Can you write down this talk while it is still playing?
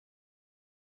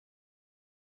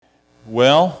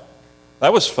Well,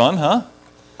 that was fun, huh?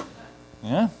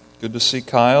 Yeah, good to see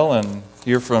Kyle and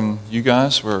hear from you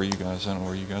guys. Where are you guys? I don't know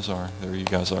where you guys are. There you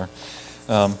guys are.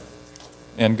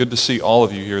 And good to see all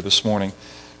of you here this morning.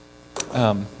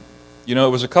 It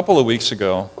was a couple of weeks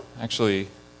ago, actually,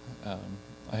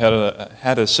 I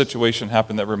had a situation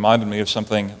happen that reminded me of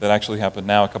something that actually happened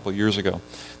now a couple of years ago.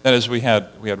 That is, we had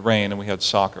rain and we had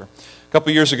soccer. A couple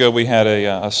of years ago, we had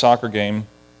a soccer game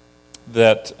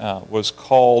that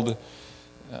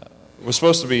was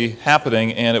supposed to be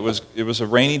happening, and it was a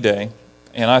rainy day,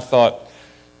 and I thought,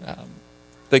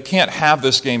 they can't have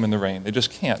this game in the rain. They just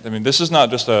can't. I mean, this is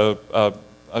not just a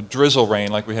drizzle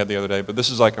rain like we had the other day, but this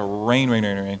is like a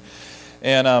rain.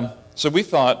 And so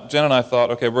Jen and I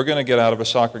thought, okay, we're going to get out of a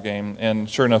soccer game, and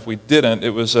sure enough, we didn't.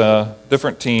 It was a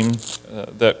different team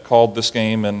that called this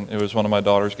game, and it was one of my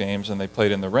daughter's games, and they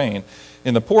played in the rain.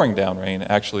 In the pouring down rain,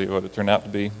 actually, what it turned out to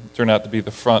be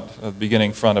the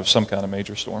beginning front of some kind of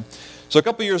major storm. So a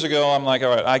couple years ago, I'm like, all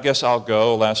right, I guess I'll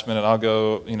go. Last minute, I'll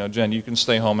go. Jen, you can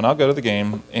stay home, and I'll go to the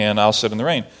game, and I'll sit in the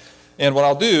rain. And what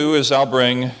I'll do is I'll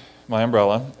bring my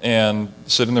umbrella and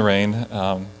sit in the rain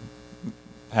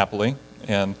happily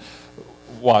and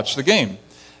watch the game.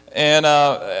 And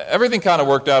everything kind of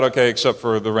worked out okay, except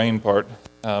for the rain part.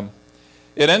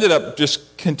 It ended up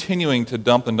just continuing to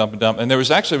dump. And it was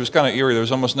kind of eerie. There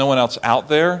was almost no one else out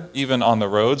there, even on the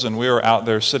roads, and we were out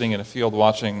there sitting in a field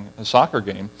watching a soccer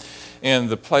game. And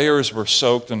the players were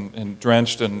soaked and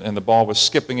drenched, and the ball was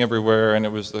skipping everywhere, and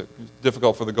it was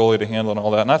difficult for the goalie to handle and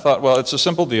all that. And I thought, well, it's a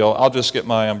simple deal. I'll just get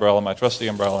my umbrella, my trusty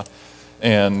umbrella,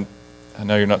 and I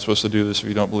know you're not supposed to do this if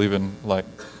you don't believe in, like,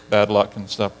 bad luck and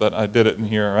stuff, but I did it in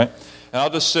here, right? And I'll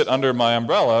just sit under my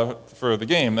umbrella for the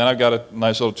game. Then I've got a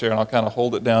nice little chair, and I'll kind of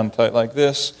hold it down tight like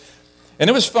this. And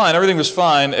it was fine. Everything was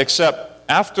fine, except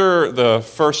after the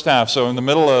first half, so in the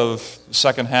middle of the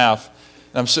second half,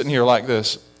 I'm sitting here like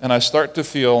this, and I start to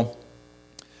feel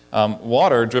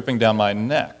water dripping down my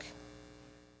neck.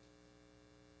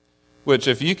 Which,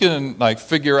 if you can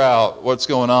figure out what's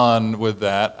going on with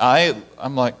that,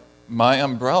 I'm like, my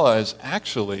umbrella is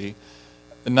actually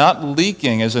not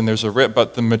leaking, as in there's a rip,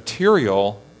 but the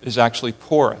material is actually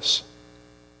porous.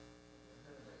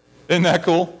 Isn't that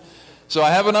cool? So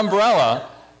I have an umbrella,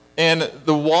 and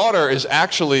the water is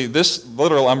actually, this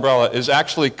literal umbrella is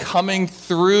actually coming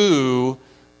through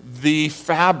the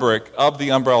fabric of the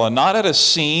umbrella. Not at a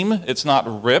seam, it's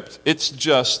not ripped, it's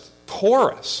just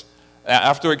porous.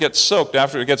 After it gets soaked,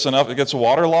 after it gets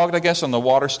waterlogged, I guess, and the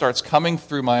water starts coming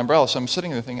through my umbrella. So I'm sitting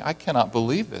there thinking, I cannot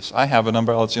believe this. I have an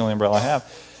umbrella, it's the only umbrella I have.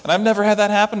 And I've never had that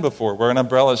happen before, where an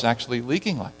umbrella is actually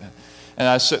leaking like that. And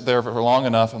I sit there for long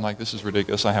enough, I'm like, this is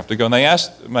ridiculous, I have to go. And I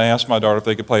asked my daughter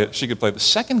if she could play the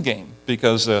second game,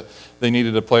 because they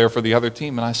needed a player for the other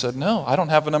team. And I said, no, I don't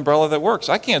have an umbrella that works.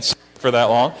 I can't sit for that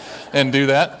long and do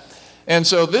that. And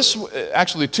so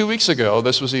actually 2 weeks ago,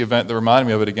 this was the event that reminded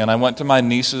me of it again. I went to my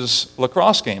niece's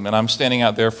lacrosse game, and I'm standing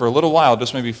out there for a little while,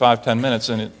 just maybe 5-10 minutes,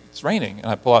 and it's raining. And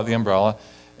I pull out the umbrella,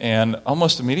 and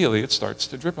almost immediately it starts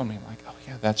to drip on me. I'm like, oh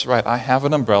yeah, that's right. I have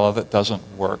an umbrella that doesn't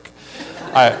work.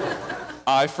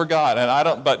 I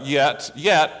forgot, but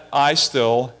yet I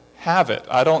still have it.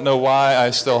 I don't know why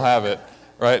I still have it,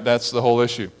 right? That's the whole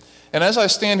issue. And as I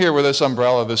stand here with this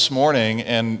umbrella this morning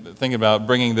and thinking about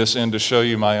bringing this in to show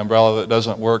you my umbrella that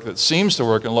doesn't work, that seems to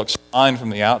work and looks fine from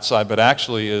the outside, but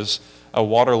actually is a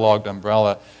waterlogged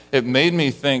umbrella, it made me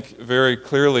think very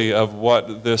clearly of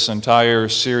what this entire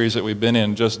series that we've been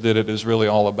in, Just Did It, is really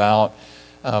all about.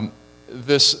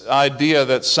 This idea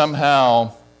that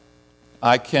somehow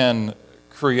I can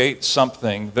create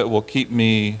something that will keep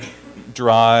me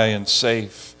dry and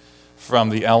safe from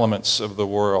the elements of the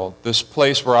world. This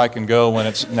place where I can go when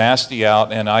it's nasty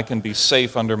out and I can be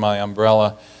safe under my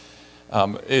umbrella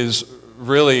is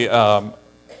really a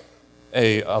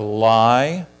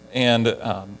lie and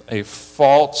a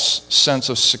false sense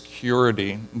of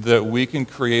security that we can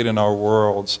create in our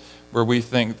worlds, where we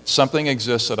think something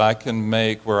exists that I can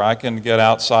make, where I can get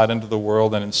outside into the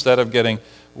world, and instead of getting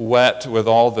wet with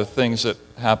all the things that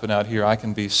happen out here, I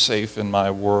can be safe in my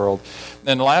world.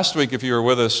 And last week, if you were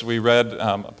with us, we read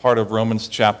a part of Romans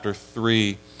chapter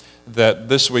 3 that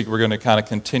this week we're going to kind of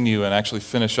continue and actually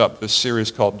finish up this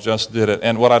series called Just Did It.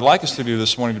 And what I'd like us to do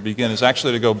this morning to begin is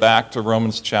actually to go back to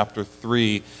Romans chapter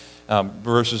 3,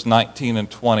 verses 19 and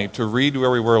 20, to read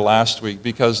where we were last week,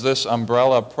 because this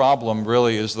umbrella problem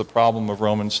really is the problem of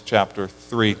Romans chapter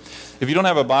 3. If you don't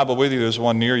have a Bible with you, there's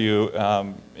one near you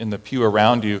in the pew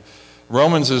around you.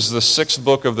 Romans is the sixth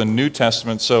book of the New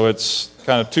Testament, so it's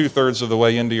kind of 2/3 of the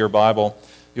way into your Bible.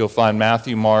 You'll find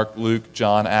Matthew, Mark, Luke,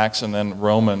 John, Acts, and then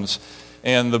Romans.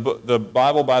 And the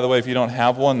Bible, by the way, if you don't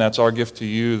have one, that's our gift to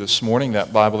you this morning,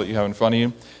 that Bible that you have in front of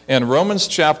you. And Romans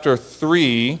chapter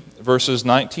 3, verses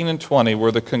 19 and 20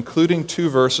 were the concluding two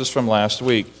verses from last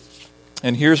week.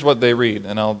 And here's what they read,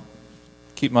 and I'll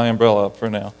keep my umbrella up for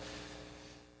now.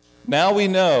 Now we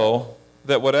know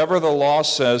that whatever the law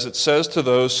says, it says to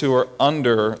those who are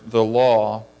under the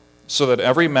law, so that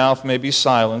every mouth may be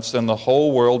silenced and the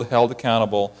whole world held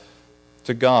accountable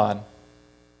to God.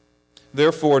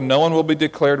 Therefore, no one will be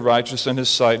declared righteous in his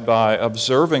sight by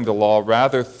observing the law.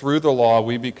 Rather, through the law,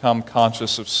 we become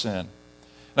conscious of sin. And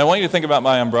I want you to think about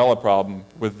my umbrella problem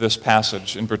with this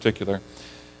passage in particular.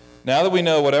 Now that we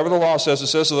know whatever the law says, it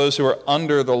says to those who are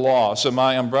under the law. So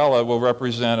my umbrella will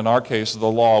represent, in our case, the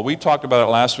law. We talked about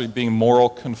it last week being moral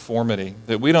conformity,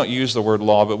 that we don't use the word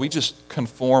law, but we just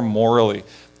conform morally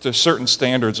to certain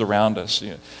standards around us,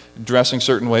 dressing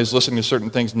certain ways, listening to certain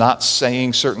things, not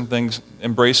saying certain things,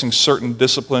 embracing certain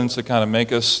disciplines to kind of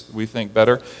make us, we think,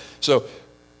 better. So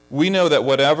we know that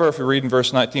whatever, if you read in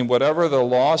verse 19, whatever the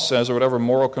law says or whatever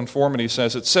moral conformity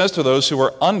says, it says to those who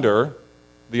are under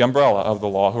the umbrella of the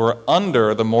law, who are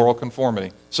under the moral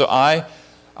conformity. So I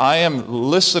am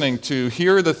listening to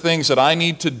hear the things that I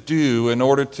need to do in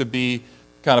order to be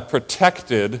kind of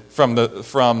protected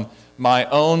from my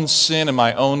own sin and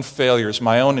my own failures,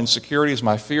 my own insecurities,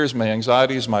 my fears, my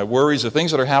anxieties, my worries, the things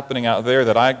that are happening out there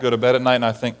that I go to bed at night and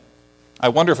I think, I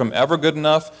wonder if I'm ever good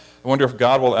enough. I wonder if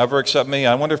God will ever accept me.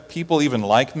 I wonder if people even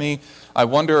like me. I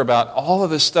wonder about all of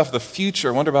this stuff, the future.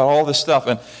 I wonder about all this stuff.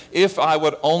 And if I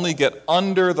would only get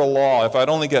under the law, if I'd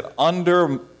only get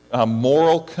under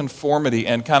moral conformity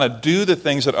and kind of do the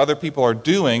things that other people are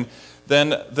doing,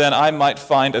 then I might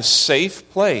find a safe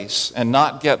place and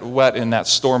not get wet in that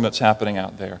storm that's happening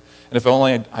out there. And if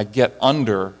only I get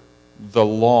under the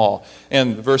law.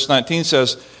 And verse 19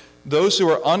 says, those who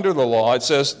are under the law, it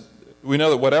says, we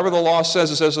know that whatever the law says,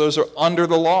 it says those are under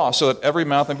the law, so that every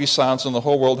mouth may be silenced and the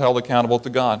whole world held accountable to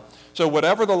God. So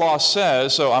whatever the law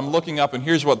says, so I'm looking up and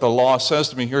here's what the law says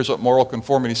to me, here's what moral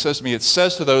conformity says to me. It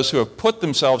says to those who have put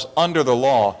themselves under the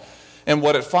law. And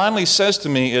what it finally says to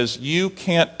me is, you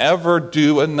can't ever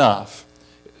do enough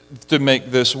to make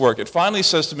this work. It finally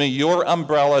says to me, your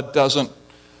umbrella doesn't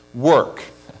work.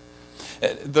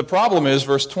 The problem is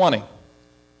verse 20.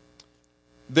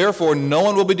 Therefore, no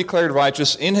one will be declared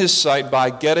righteous in his sight by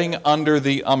getting under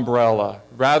the umbrella.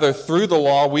 Rather, through the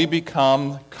law, we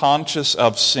become conscious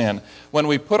of sin. When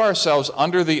we put ourselves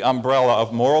under the umbrella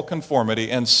of moral conformity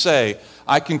and say,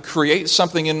 I can create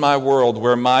something in my world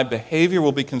where my behavior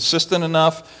will be consistent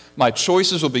enough, my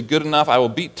choices will be good enough, I will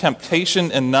beat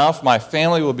temptation enough, my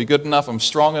family will be good enough, I'm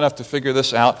strong enough to figure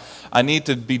this out, I need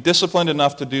to be disciplined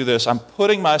enough to do this. I'm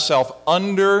putting myself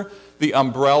under the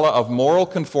umbrella of moral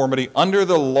conformity, under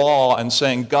the law, and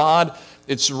saying, God,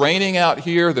 it's raining out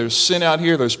here, there's sin out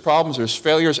here, there's problems, there's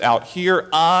failures out here.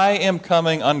 I am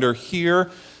coming under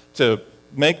here to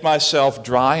make myself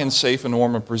dry and safe and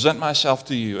warm and present myself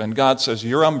to you. And God says,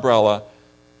 your umbrella,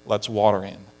 let's water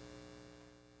in.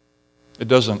 It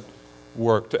doesn't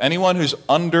work. To anyone who's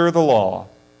under the law,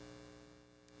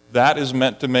 that is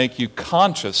meant to make you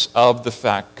conscious of the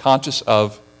fact, conscious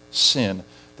of sin.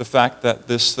 The fact that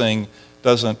this thing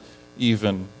doesn't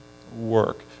even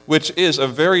work, which is a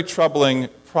very troubling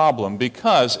problem,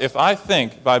 because if I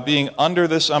think by being under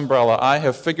this umbrella I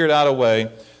have figured out a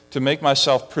way to make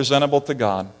myself presentable to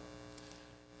God,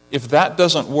 if that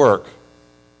doesn't work,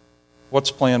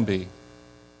 what's plan B?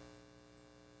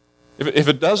 If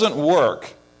it doesn't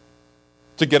work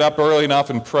to get up early enough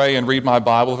and pray and read my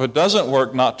Bible, if it doesn't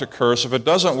work not to curse, if it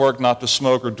doesn't work not to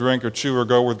smoke or drink or chew or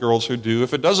go with girls who do,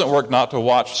 if it doesn't work not to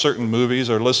watch certain movies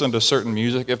or listen to certain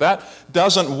music, if that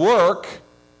doesn't work,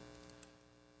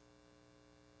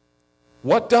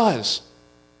 what does?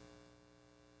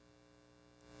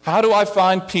 How do I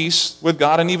find peace with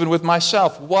God and even with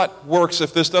myself? What works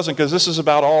if this doesn't? Because this is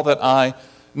about all that I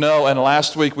know. And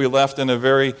last week we left in a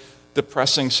very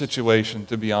depressing situation,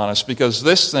 to be honest, because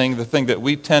this thing, the thing that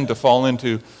we tend to fall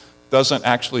into, doesn't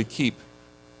actually keep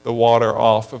the water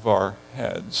off of our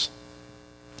heads.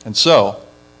 And so,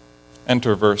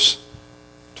 enter verse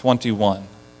 21,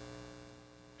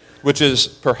 which is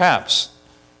perhaps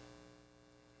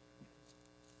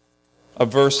a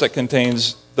verse that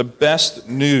contains the best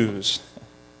news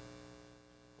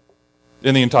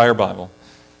in the entire Bible.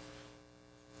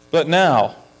 But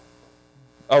now,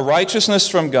 a righteousness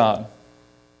from God,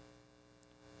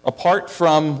 apart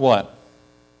from what?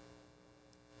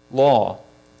 Law,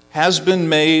 has been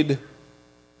made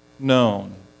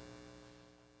known,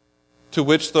 to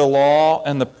which the law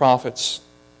and the prophets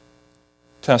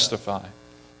testify.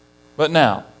 But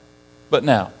now,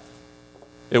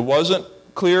 it wasn't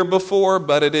clear before,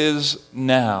 but it is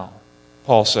now,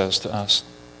 Paul says to us.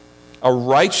 A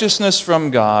righteousness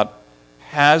from God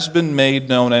has been made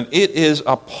known, and it is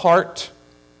apart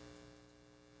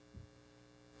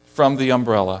from the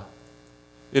umbrella.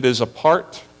 It is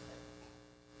apart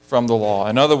from the law.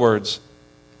 In other words,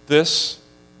 this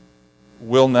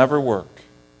will never work.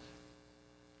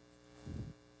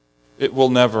 It will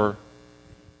never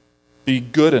be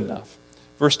good enough.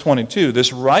 Verse 22,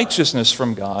 this righteousness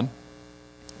from God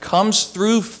comes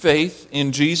through faith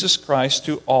in Jesus Christ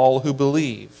to all who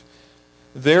believe.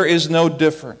 There is no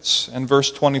difference. And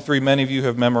verse 23, many of you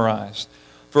have memorized.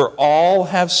 For all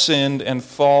have sinned and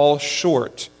fall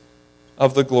short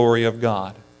of the glory of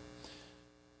God.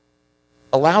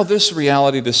 Allow this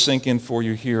reality to sink in for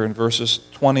you here in verses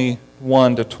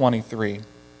 21 to 23.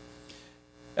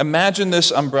 Imagine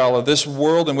this umbrella, this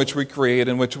world in which we create,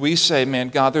 in which we say, man,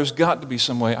 God, there's got to be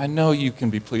some way. I know you can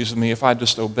be pleased with me if I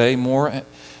just obey more. I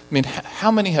mean,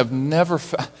 how many of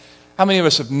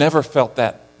us have never felt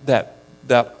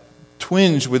that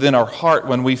twinge within our heart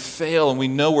when we fail and we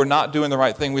know we're not doing the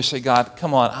right thing? We say, God,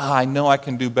 come on, I know I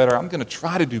can do better. I'm going to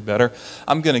try to do better.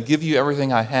 I'm going to give you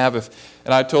everything I have.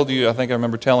 And I told you, I think I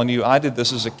remember telling you, I did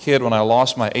this as a kid when I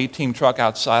lost my A-team truck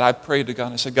outside. I prayed to God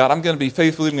and I said, God, I'm going to be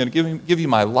faithful. I'm going to give you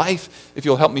my life if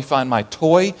you'll help me find my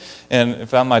toy. And I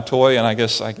found my toy, and I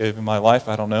guess I gave him my life.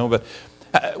 I don't know. But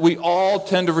we all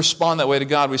tend to respond that way to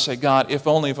God. We say, God, if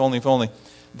only,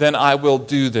 then I will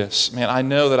do this. Man, I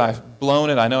know that I've blown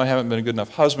it. I know I haven't been a good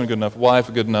enough husband, good enough wife,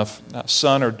 a good enough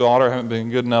son or daughter. I haven't been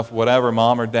good enough whatever,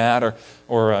 mom or dad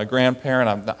or a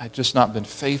grandparent. I've just not been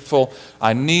faithful.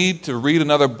 I need to read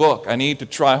another book. I need to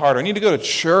try harder. I need to go to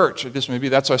church. Maybe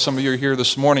that's why some of you are here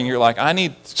this morning. You're like, I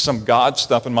need some God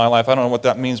stuff in my life. I don't know what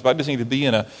that means, but I just need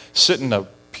to sit in a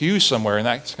pew somewhere, and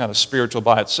that's kind of spiritual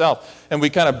by itself. And we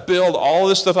kind of build all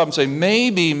this stuff up and say,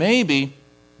 maybe,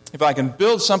 if I can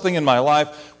build something in my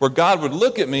life where God would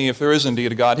look at me, if there is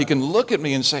indeed a God, He can look at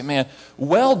me and say, man,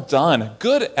 well done,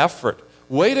 good effort,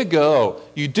 way to go.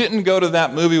 You didn't go to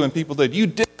that movie when people did. You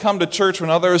did come to church when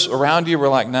others around you were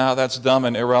like, no, that's dumb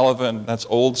and irrelevant, that's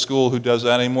old school, who does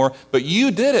that anymore? But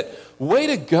you did it. Way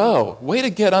to go. Way to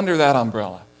get under that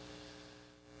umbrella.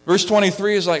 Verse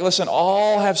 23 is like, listen,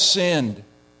 all have sinned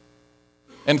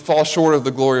and fall short of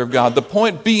the glory of God. The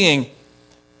point being,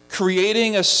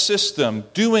 creating a system,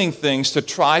 doing things to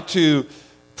try to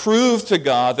prove to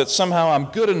God that somehow I'm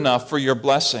good enough for your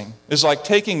blessing is like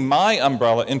taking my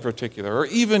umbrella in particular, or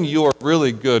even your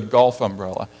really good golf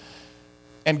umbrella,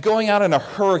 and going out in a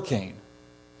hurricane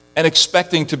and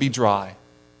expecting to be dry.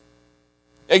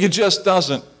 It just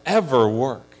doesn't ever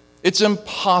work. It's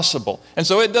impossible. And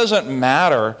so it doesn't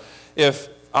matter if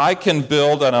I can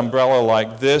build an umbrella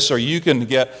like this, or you can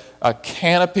get a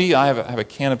canopy. I have a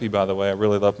canopy, by the way. I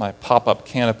really love my pop-up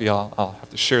canopy. I'll have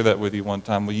to share that with you one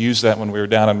time. We used that when we were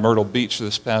down in Myrtle Beach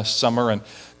this past summer, and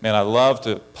man, I love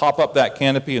to pop up that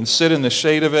canopy and sit in the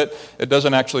shade of it. It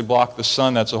doesn't actually block the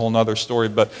sun. That's a whole other story,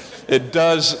 but it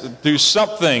does do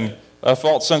something, a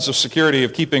false sense of security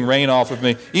of keeping rain off of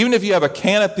me. Even if you have a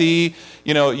canopy,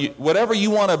 whatever you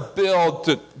want to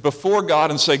build before God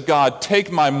and say, God,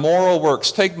 take my moral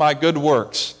works, take my good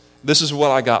works. This is what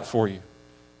I got for you.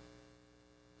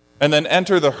 And then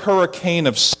enter the hurricane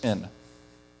of sin,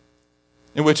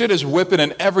 in which it is whipping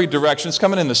in every direction. It's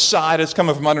coming in the side, it's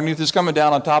coming from underneath, it's coming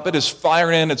down on top, it is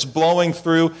firing in, it's blowing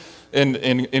through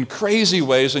in crazy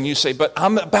ways. And you say, but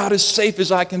I'm about as safe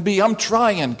as I can be. I'm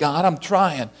trying, God, I'm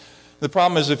trying. The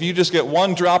problem is if you just get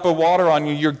one drop of water on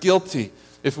you, you're guilty.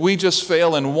 If we just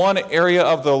fail in one area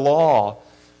of the law,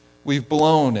 we've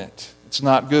blown it. It's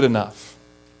not good enough.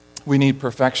 We need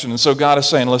perfection. And so God is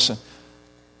saying, listen,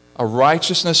 a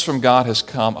righteousness from God has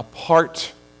come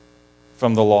apart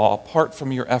from the law, apart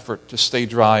from your effort to stay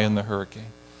dry in the hurricane.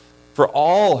 For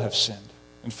all have sinned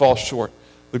and fall short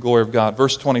of the glory of God.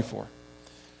 Verse 24.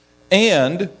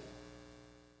 And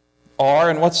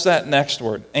what's that next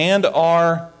word? And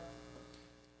are,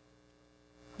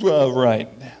 well, right.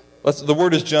 The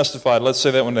word is justified. Let's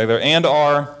say that one day there. And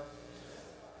are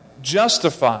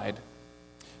justified.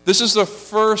 This is the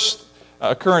first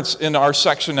occurrence in our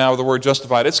section now of the word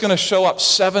justified. It's going to show up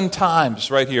 7 times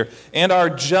right here. And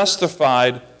are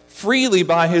justified freely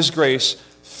by His grace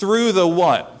through the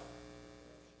what?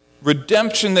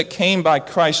 Redemption that came by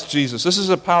Christ Jesus. This is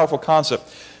a powerful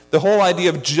concept. The whole idea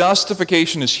of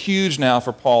justification is huge now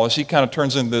for Paul as he kind of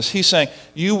turns into this. He's saying,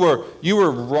 you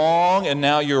were wrong and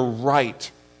now you're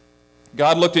right.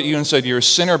 God looked at you and said, you're a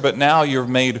sinner, but now you're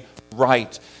made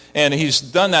right. And He's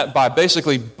done that by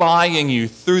basically buying you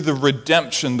through the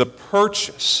redemption, the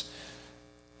purchase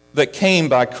that came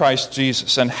by Christ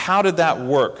Jesus. And how did that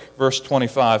work? Verse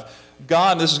 25.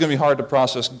 God, this is going to be hard to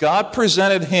process, God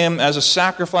presented him as a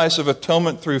sacrifice of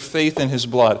atonement through faith in his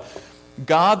blood.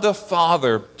 God the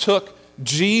Father took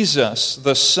Jesus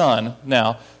the Son.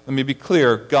 Now, let me be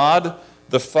clear. God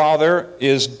the Father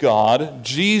is God.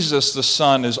 Jesus the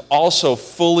Son is also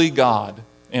fully God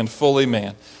and fully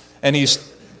man. And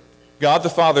God the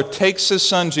Father takes his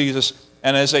Son Jesus,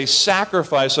 and as a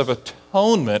sacrifice of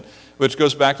atonement, which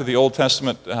goes back to the Old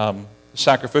Testament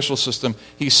sacrificial system,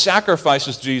 he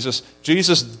sacrifices Jesus.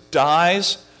 Jesus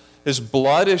dies. His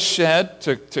blood is shed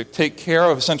to take care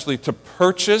of, essentially to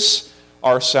purchase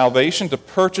our salvation, to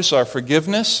purchase our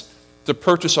forgiveness, to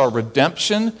purchase our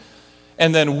redemption.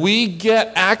 And then we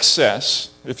get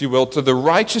access, if you will, to the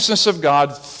righteousness of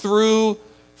God through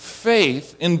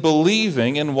faith in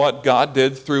believing in what God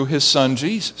did through his Son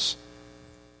Jesus.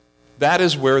 That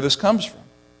is where this comes from.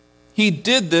 He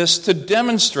did this to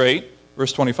demonstrate,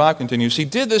 verse 25 continues, he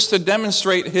did this to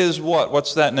demonstrate his what?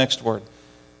 What's that next word?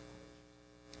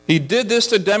 He did this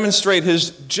to demonstrate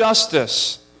his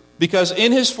justice, because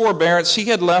in his forbearance he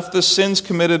had left the sins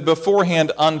committed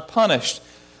beforehand unpunished.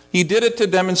 He did it to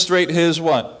demonstrate his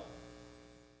what?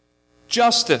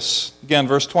 Justice. Again,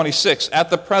 verse 26. At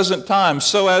the present time,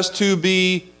 so as to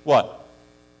be what?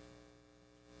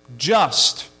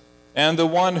 Just. And the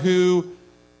one who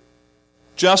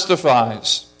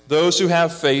justifies those who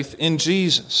have faith in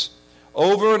Jesus.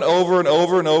 Over and over and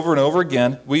over and over and over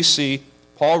again, we see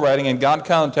Paul writing and God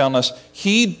telling us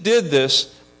he did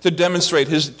this to demonstrate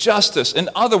his justice. In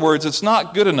other words, it's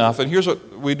not good enough. And here's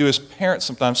what we do as parents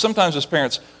sometimes. Sometimes as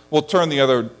parents, we'll turn the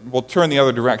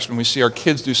other direction when we see our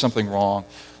kids do something wrong.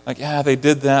 Like, yeah, they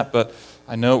did that, but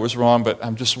I know it was wrong, but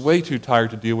I'm just way too tired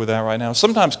to deal with that right now.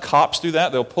 Sometimes cops do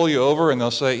that. They'll pull you over and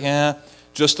they'll say, yeah,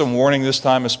 just a warning this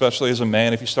time, especially as a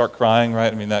man, if you start crying,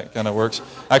 right? I mean, that kind of works.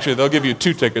 Actually, they'll give you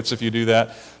 2 tickets if you do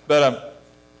that. But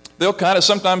they'll kind of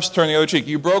sometimes turn the other cheek.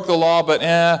 You broke the law, but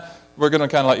we're going to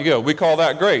kind of let you go. We call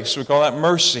that grace. We call that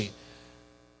mercy.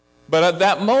 But at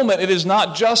that moment, it is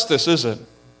not justice, is it?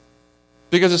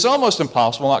 Because it's almost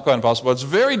impossible, not quite impossible, it's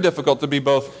very difficult to be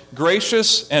both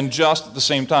gracious and just at the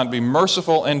same time, to be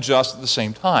merciful and just at the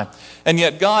same time. And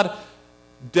yet God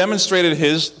demonstrated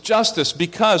his justice,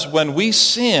 because when we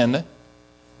sin,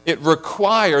 it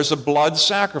requires a blood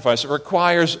sacrifice. It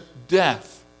requires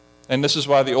death. And this is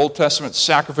why the Old Testament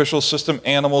sacrificial system,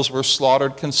 animals were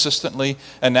slaughtered consistently.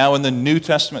 And now in the New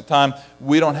Testament time,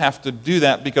 we don't have to do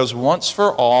that, because once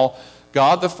for all,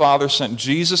 God the Father sent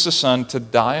Jesus the Son to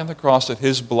die on the cross, that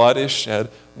his blood is shed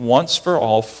once for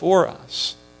all for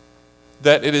us.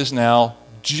 That it is now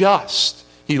just.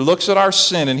 He looks at our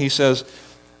sin and he says,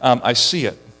 I see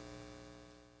it.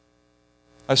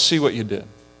 I see what you did.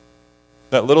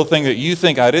 That little thing that you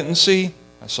think I didn't see,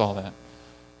 I saw that.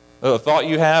 The thought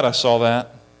you had, I saw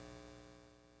that.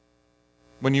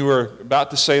 When you were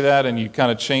about to say that and you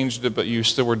kind of changed it, but you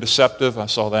still were deceptive, I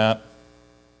saw that.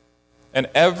 And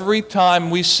every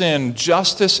time we sin,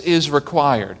 justice is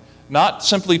required. Not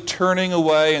simply turning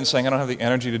away and saying, I don't have the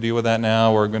energy to deal with that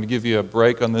now, or I'm going to give you a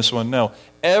break on this one. No.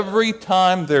 Every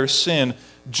time there's sin,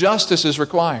 justice is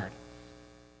required.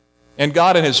 And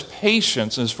God, in his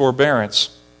patience and his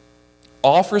forbearance,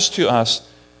 offers to us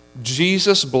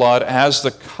Jesus' blood as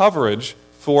the coverage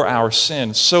for our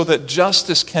sin, so that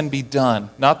justice can be done,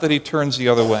 not that he turns the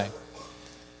other way.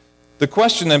 The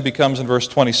question then becomes in verse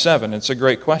 27. It's a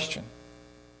great question.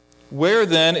 Where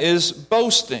then is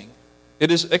boasting?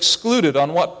 It is excluded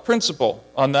on what principle?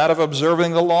 On that of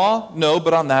observing the law? No,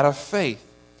 but on that of faith.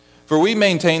 For we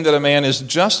maintain that a man is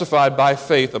justified by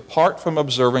faith apart from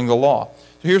observing the law.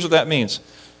 So here's what that means.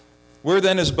 Where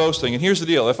then is boasting? And here's the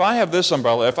deal. If I have this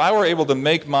umbrella, if I were able to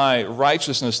make my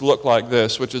righteousness look like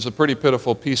this, which is a pretty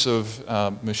pitiful piece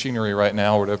of machinery right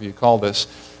now, or whatever you call this,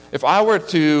 if I were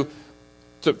to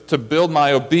build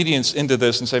my obedience into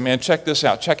this and say, man, check this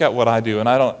out. Check out what I do.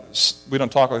 And we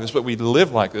don't talk like this, but we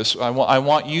live like this. I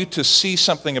want you to see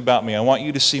something about me. I want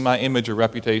you to see my image or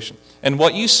reputation. And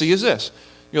what you see is this.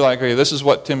 You're like, okay, this is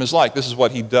what Tim is like. This is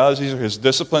what he does. These are his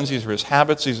disciplines. These are his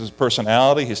habits. These are his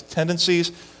personality, his tendencies.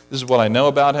 This is what I know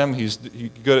about him. He's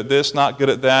good at this, not good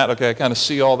at that. Okay, I kind of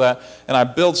see all that. And I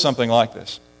build something like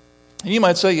this. And you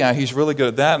might say, yeah, he's really good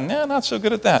at that. And not so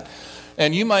good at that.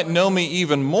 And you might know me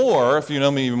even more, if you know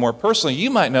me even more personally, you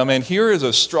might know, man, here are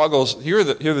the struggles, here are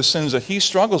the sins that he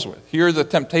struggles with. Here are the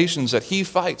temptations that he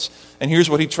fights. And here's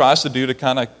what he tries to do to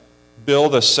kind of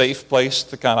build a safe place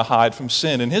to kind of hide from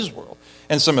sin in his world.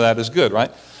 And some of that is good, right?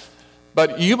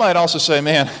 But you might also say,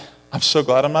 man, I'm so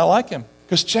glad I'm not like him.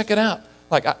 Because check it out.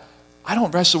 Like, I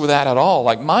don't wrestle with that at all.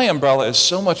 Like, my umbrella is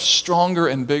so much stronger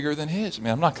and bigger than his. I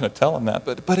mean, I'm not going to tell him that,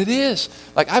 but it is.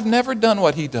 Like, I've never done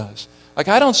what he does. Like,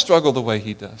 I don't struggle the way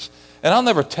he does. And I'll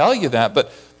never tell you that,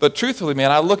 but truthfully, man,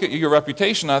 I look at your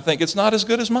reputation and I think it's not as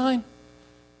good as mine.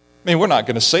 I mean, we're not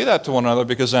going to say that to one another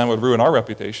because that would ruin our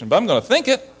reputation, but I'm going to think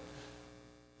it.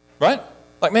 Right?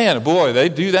 Like, man, boy, they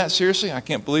do that seriously? I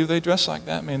can't believe they dress like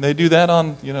that. I mean, they do that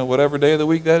on, whatever day of the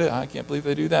week that is. I can't believe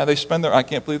they do that. I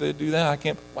can't believe they do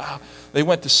that. Wow. They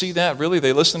went to see that. Really?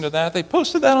 They listened to that. They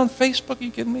posted that on Facebook. Are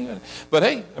you kidding me? But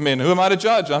hey, I mean, who am I to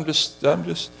judge? I'm just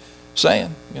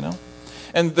saying,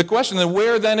 And the question then,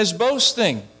 where then is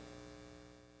boasting?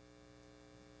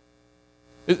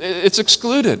 It's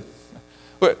excluded.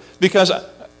 Because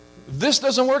this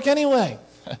doesn't work anyway.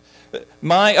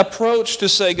 My approach to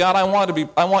say, God, I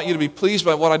want you to be pleased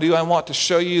by what I do. I want to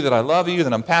show you that I love you,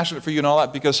 that I'm passionate for you and all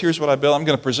that, because here's what I build. I'm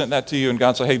going to present that to you. And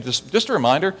God say, hey, just a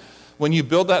reminder, when you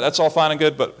build that, that's all fine and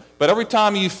good. But every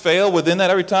time you fail within that,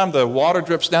 every time the water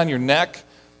drips down your neck,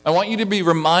 I want you to be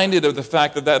reminded of the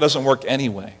fact that doesn't work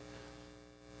anyway.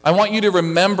 I want you to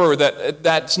remember that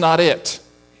that's not it.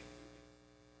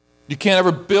 You can't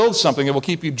ever build something that will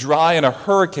keep you dry in a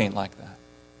hurricane like that.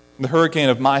 The hurricane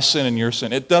of my sin and your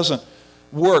sin. It doesn't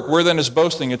work. Where then is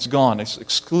boasting? It's gone. It's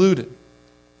excluded.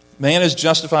 Man is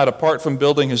justified apart from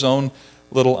building his own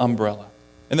little umbrella.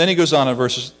 And then he goes on in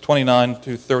verses 29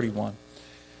 to 31.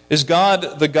 Is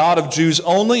God the God of Jews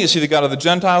only? Is he the God of the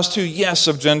Gentiles too? Yes,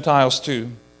 of Gentiles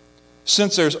too.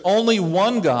 Since there's only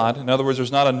one God, in other words,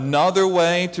 there's not another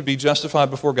way to be justified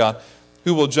before God,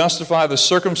 who will justify the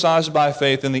circumcised by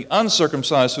faith and the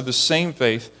uncircumcised through the same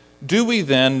faith, do we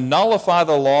then nullify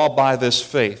the law by this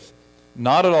faith?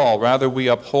 Not at all. Rather, we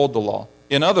uphold the law.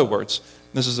 In other words,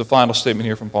 this is the final statement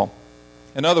here from Paul.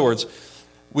 In other words,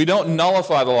 we don't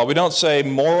nullify the law. We don't say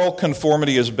moral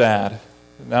conformity is bad.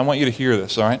 Now, I want you to hear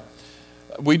this, all right?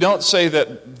 We don't say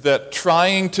that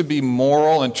trying to be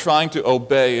moral and trying to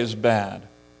obey is bad.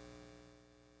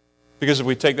 Because if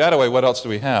we take that away, what else do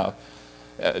we have?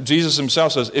 Jesus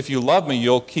himself says, if you love me,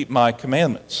 you'll keep my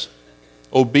commandments.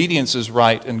 Obedience is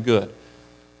right and good.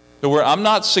 So I'm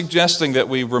not suggesting that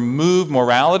we remove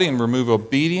morality and remove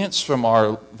obedience from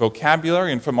our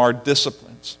vocabulary and from our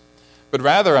disciplines. But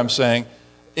rather I'm saying,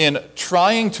 in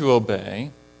trying to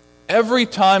obey, every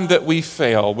time that we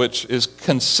fail, which is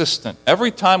consistent, every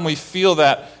time we feel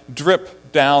that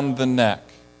drip down the neck,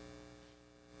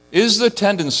 is the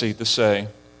tendency to say,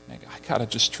 I got to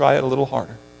just try it a little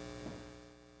harder.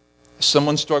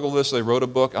 Someone struggled with this, they wrote a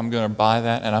book, I'm going to buy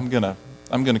that, and I'm going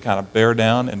to kind of bear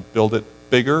down and build it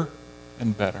bigger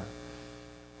and better.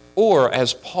 Or,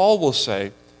 as Paul will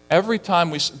say, every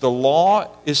time the law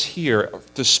is here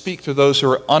to speak to those who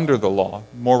are under the law.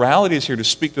 Morality is here to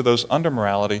speak to those under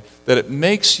morality, that it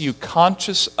makes you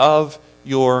conscious of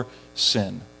your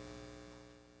sin,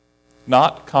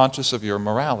 not conscious of your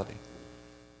morality.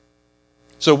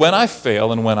 So when I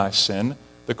fail and when I sin,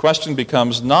 the question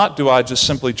becomes not do I just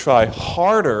simply try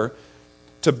harder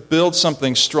to build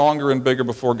something stronger and bigger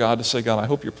before God to say, God, I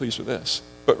hope you're pleased with this.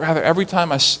 But rather, every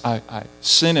time I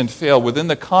sin and fail within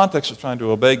the context of trying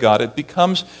to obey God, it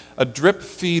becomes a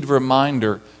drip-feed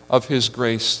reminder of his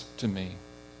grace to me.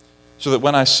 So that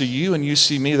when I see you and you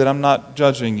see me, that I'm not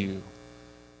judging you.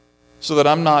 So that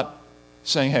I'm not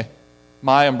saying, hey,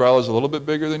 my umbrella is a little bit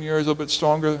bigger than yours, a little bit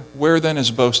stronger. Where then is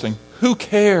boasting? Who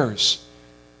cares?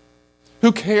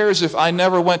 Who cares if I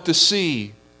never went to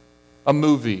see a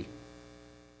movie?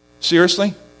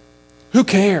 Seriously? Who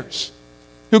cares?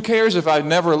 Who cares if I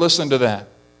never listened to that?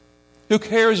 Who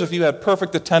cares if you had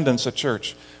perfect attendance at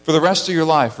church for the rest of your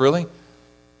life, really?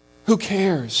 Who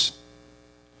cares?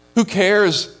 Who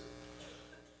cares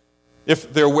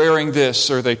if they're wearing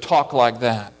this or they talk like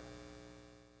that?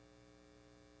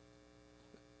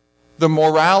 The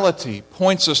morality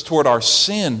points us toward our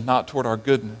sin, not toward our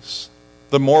goodness.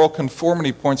 The moral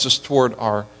conformity points us toward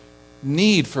our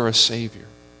need for a Savior.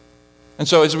 And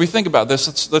so as we think about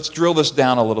this, let's drill this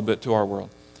down a little bit to our world.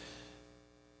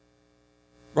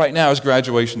 Right now is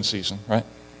graduation season, right?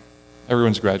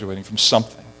 Everyone's graduating from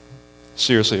something.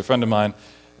 Seriously, a friend of mine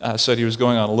said he was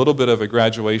going on a little bit of a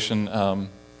graduation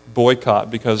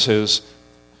boycott because his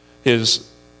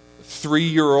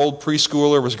 3-year-old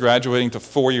preschooler was graduating to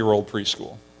 4-year-old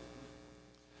preschool.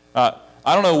 I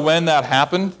don't know when that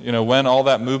happened, when all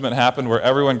that movement happened where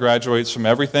everyone graduates from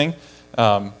everything.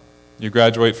 You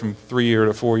graduate from 3-year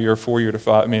to 4-year, 4-year to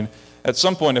 5. I mean, at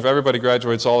some point, if everybody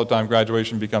graduates all the time,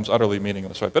 graduation becomes utterly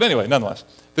meaningless, right? But anyway, nonetheless,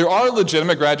 there are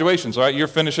legitimate graduations, right? You're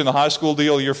finishing the high school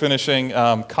deal, you're finishing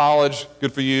college,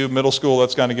 good for you. Middle school,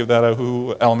 let's kind of give that a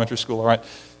who. Elementary school, all right?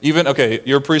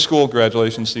 You're preschool,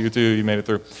 congratulations to you too, you made it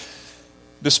through.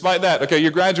 Despite that, okay, you're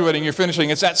graduating, you're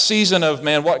finishing. It's that season of,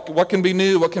 man, what can be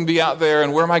new, what can be out there,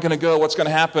 and where am I going to go, what's going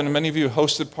to happen? And many of you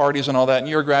hosted parties and all that, and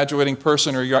you're a graduating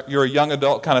person or you're a young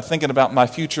adult kind of thinking about my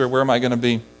future, where am I going to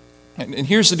be? And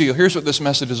here's the deal. Here's what this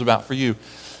message is about for you.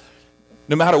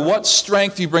 No matter what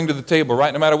strength you bring to the table,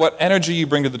 right? No matter what energy you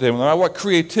bring to the table, no matter what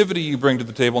creativity you bring to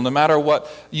the table, no matter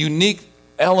what unique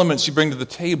elements you bring to the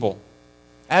table,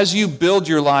 as you build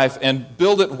your life and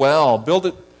build it well, build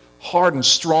it hard and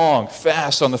strong,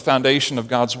 fast on the foundation of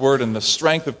God's Word and the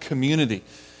strength of community,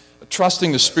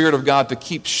 trusting the Spirit of God to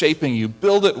keep shaping you,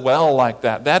 build it well like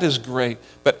that. That is great.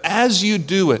 But as you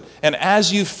do it and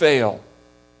as you fail,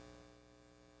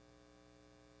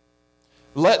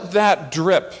 let that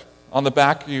drip on the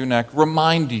back of your neck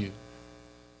remind you,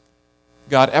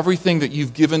 God, everything that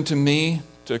you've given to me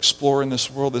to explore in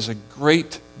this world is a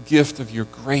great gift of your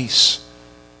grace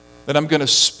that I'm going to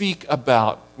speak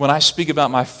about. When I speak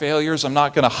about my failures, I'm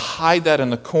not going to hide that in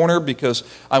the corner because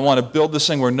I want to build this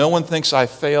thing where no one thinks I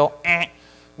fail.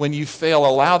 When you fail,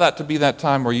 allow that to be that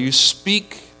time where you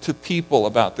speak to people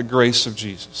about the grace of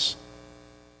Jesus.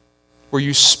 Where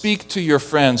you speak to your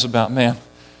friends about, man,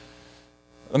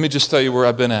 let me just tell you where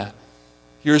I've been at.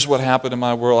 Here's what happened in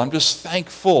my world. I'm just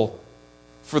thankful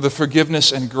for the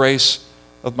forgiveness and grace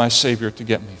of my Savior to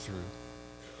get me through.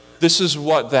 This is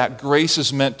what that grace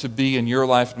is meant to be in your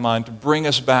life and mine, to bring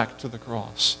us back to the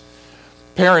cross.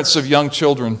 Parents of young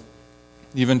children,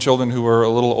 even children who are a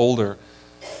little older,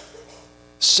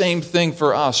 same thing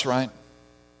for us, right?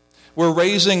 We're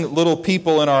raising little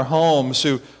people in our homes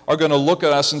who are going to look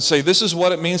at us and say, this is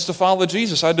what it means to follow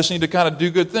Jesus. I just need to kind of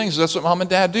do good things. That's what mom and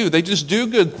dad do. They just do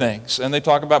good things. And they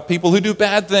talk about people who do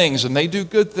bad things, and they do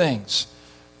good things.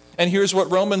 And here's what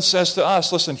Romans says to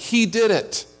us. Listen, he did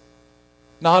it,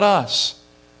 not us.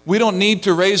 We don't need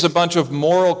to raise a bunch of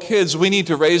moral kids. We need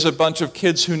to raise a bunch of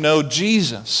kids who know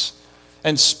Jesus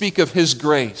and speak of his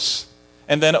grace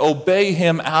and then obey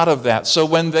him out of that. So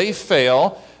when they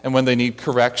fail and when they need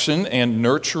correction and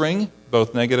nurturing,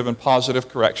 both negative and positive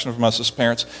correction from us as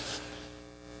parents,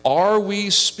 are we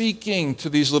speaking to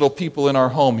these little people in our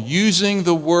home using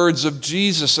the words of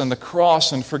Jesus and the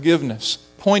cross and forgiveness,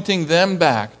 pointing them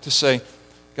back to say,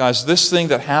 guys, this thing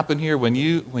that happened here when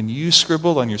you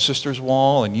scribbled on your sister's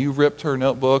wall and you ripped her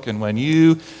notebook and when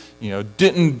you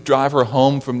didn't drive her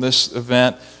home from this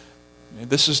event,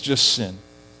 this is just sin.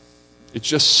 It's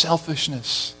just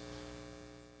selfishness.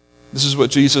 This is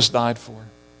what Jesus died for.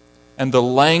 And the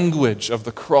language of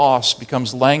the cross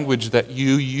becomes language that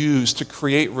you use to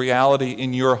create reality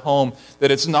in your home,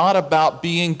 that it's not about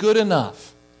being good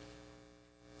enough.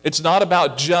 It's not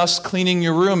about just cleaning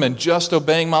your room and just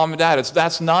obeying mom and dad.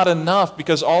 That's not enough,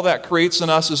 because all that creates in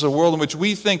us is a world in which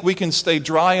we think we can stay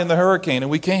dry in the hurricane,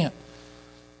 and we can't.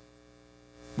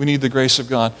 We need the grace of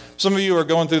God. Some of you are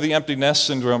going through the empty nest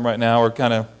syndrome right now, or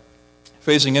kind of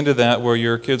phasing into that, where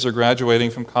your kids are graduating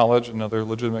from college, another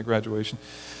legitimate graduation.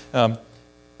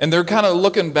 And they're kind of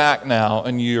looking back now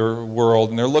in your world,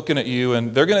 and they're looking at you,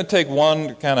 and they're going to take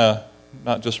one kind of,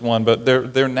 not just one, but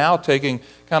they're now taking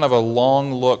kind of a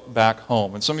long look back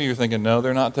home. And some of you are thinking, no,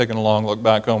 they're not taking a long look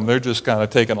back home. They're just kind of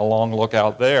taking a long look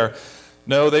out there.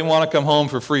 No, they want to come home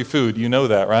for free food. You know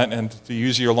that, right? And to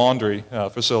use your laundry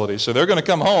facility. So they're going to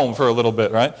come home for a little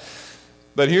bit, right?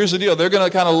 But here's the deal. They're going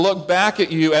to kind of look back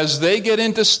at you as they get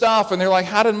into stuff, and they're like,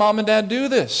 how did mom and dad do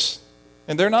this?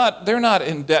 And they're not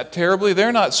in debt terribly.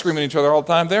 They're not screaming at each other all the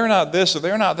time. They're not this or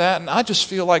they're not that. And I just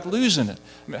feel like losing it.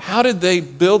 I mean, how did they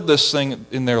build this thing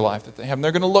in their life that they have? And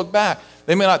they're going to look back.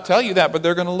 They may not tell you that, but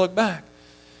they're going to look back.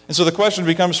 And so the question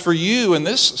becomes for you in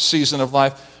this season of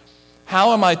life,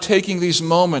 how am I taking these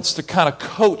moments to kind of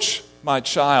coach my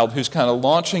child who's kind of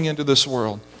launching into this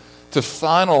world to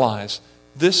finalize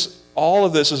this? All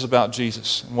of this is about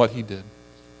Jesus and what he did,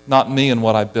 not me and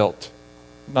what I built,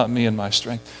 not me and my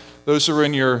strength. Those who are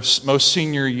in your most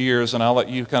senior years, and I'll let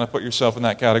you kind of put yourself in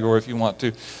that category if you want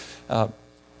to,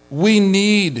 we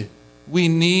need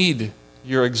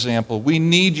your example. We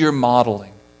need your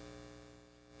modeling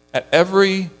at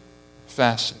every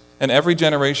facet and every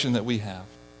generation that we have.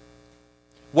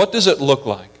 What does it look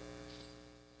like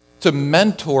to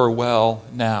mentor well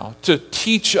now, to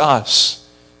teach us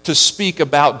to speak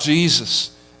about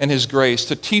Jesus and his grace,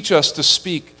 to teach us to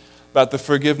speak about the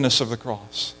forgiveness of the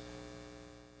cross,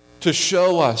 to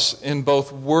show us in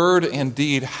both word and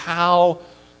deed how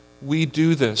we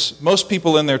do this. Most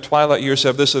people in their twilight years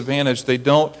have this advantage. They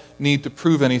don't need to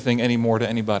prove anything anymore to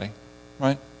anybody,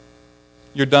 right?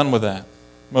 You're done with that,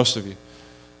 most of you.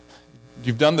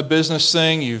 You've done the business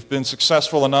thing. You've been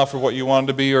successful enough for what you wanted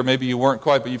to be, or maybe you weren't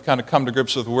quite, but you've kind of come to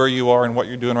grips with where you are and what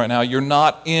you're doing right now. You're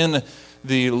not in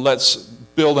the let's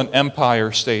build an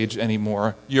empire stage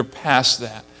anymore. You're past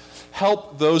that.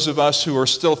 Help those of us who are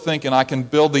still thinking, I can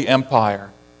build the empire,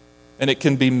 and it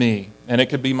can be me, and it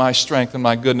could be my strength and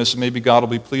my goodness, and maybe God will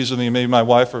be pleased with me, and maybe my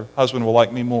wife or husband will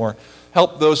like me more.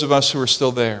 Help those of us who are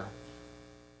still there.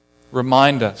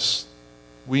 Remind us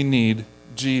we need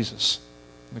Jesus,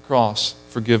 the cross,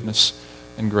 forgiveness,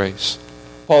 and grace.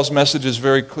 Paul's message is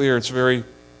very clear. It's very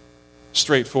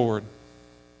straightforward.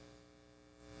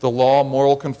 The law,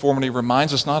 moral conformity,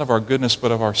 reminds us not of our goodness,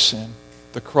 but of our sin.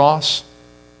 The cross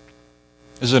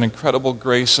is an incredible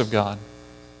grace of God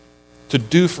to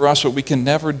do for us what we can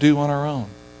never do on our own,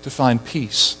 to find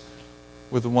peace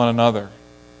with one another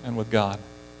and with God,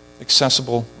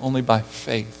 accessible only by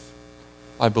faith,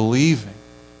 by believing.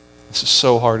 This is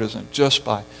so hard, isn't it? Just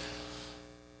by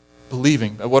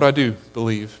believing. What do I do?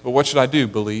 Believe. But what should I do?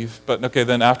 Believe. But okay,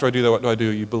 then after I do that, what do I do?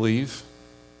 You believe.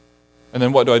 And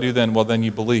then what do I do then? Well, then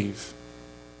you believe.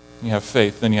 You have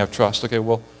faith. Then you have trust. Okay,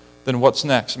 well, then what's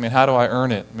next? I mean, how do I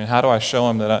earn it? I mean, how do I show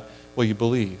him that well, you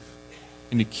believe.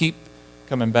 And you keep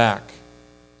coming back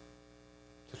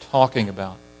to talking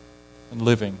about and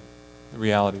living the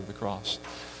reality of the cross.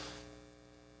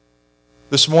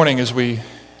 This morning, as we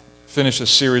finish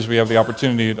this series, we have the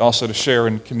opportunity also to share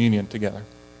in communion together.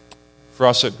 For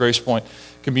us at Grace Point,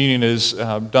 communion is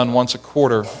done once a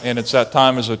quarter, and it's that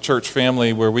time as a church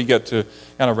family where we get to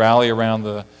kind of rally around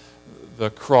the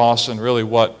cross and really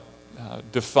what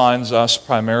defines us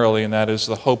primarily, and that is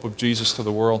the hope of Jesus to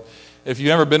the world. If you've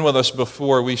never been with us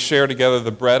before, we share together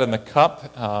the bread and the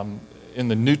cup. In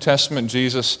the New Testament,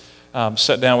 Jesus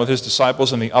sat down with his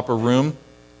disciples in the upper room.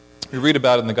 We read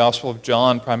about it in the Gospel of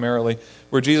John primarily,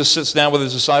 where Jesus sits down with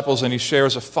his disciples and he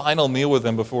shares a final meal with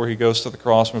them before he goes to the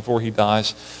cross, before he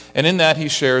dies. And in that he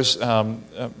shares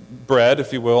bread,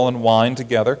 if you will, and wine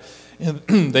together.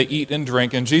 And they eat and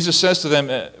drink. And Jesus says to them,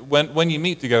 when you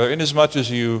meet together, inasmuch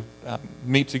as you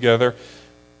meet together,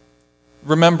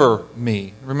 remember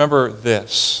me. Remember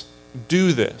this.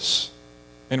 Do this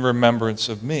in remembrance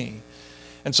of me.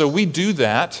 And so we do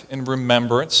that in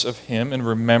remembrance of him, in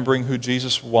remembering who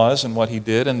Jesus was and what he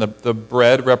did. And the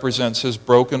bread represents his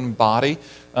broken body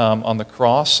on the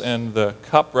cross, and the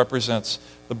cup represents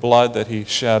the blood that he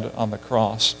shed on the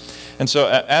cross. And so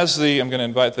I'm going to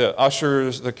invite the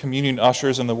ushers, the communion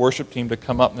ushers, and the worship team to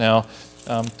come up now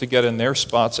to get in their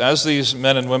spots. As these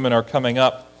men and women are coming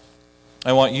up,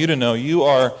 I want you to know you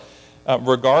are,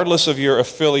 regardless of your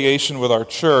affiliation with our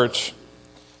church,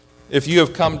 if you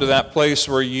have come to that place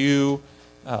where you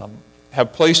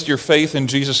have placed your faith in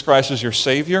Jesus Christ as your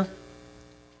Savior,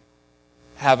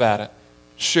 have at it.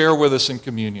 Share with us in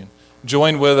communion.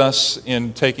 Join with us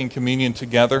in taking communion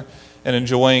together and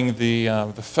enjoying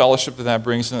the fellowship that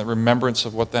brings and the remembrance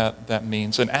of what that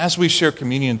means. And as we share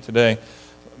communion today,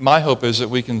 my hope is that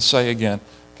we can say again,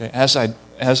 okay, as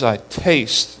I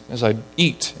taste, as I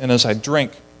eat, and as I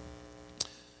drink,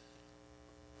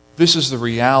 this is the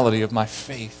reality of my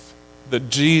faith, that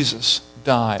Jesus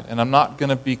died. And I'm not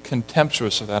going to be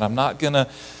contemptuous of that. I'm not going to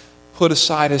put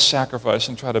aside his sacrifice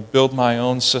and try to build my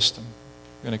own system.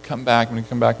 I'm going to come back, I'm going to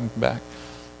come back and come back.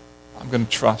 I'm going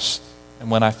to trust. And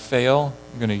when I fail,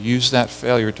 I'm going to use that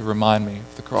failure to remind me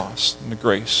of the cross and the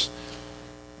grace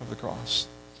of the cross.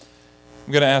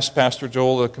 I'm going to ask Pastor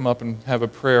Joel to come up and have a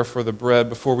prayer for the bread.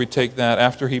 Before we take that,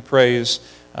 after he prays,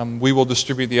 we will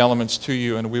distribute the elements to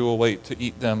you, and we will wait to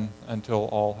eat them until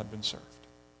all have been served.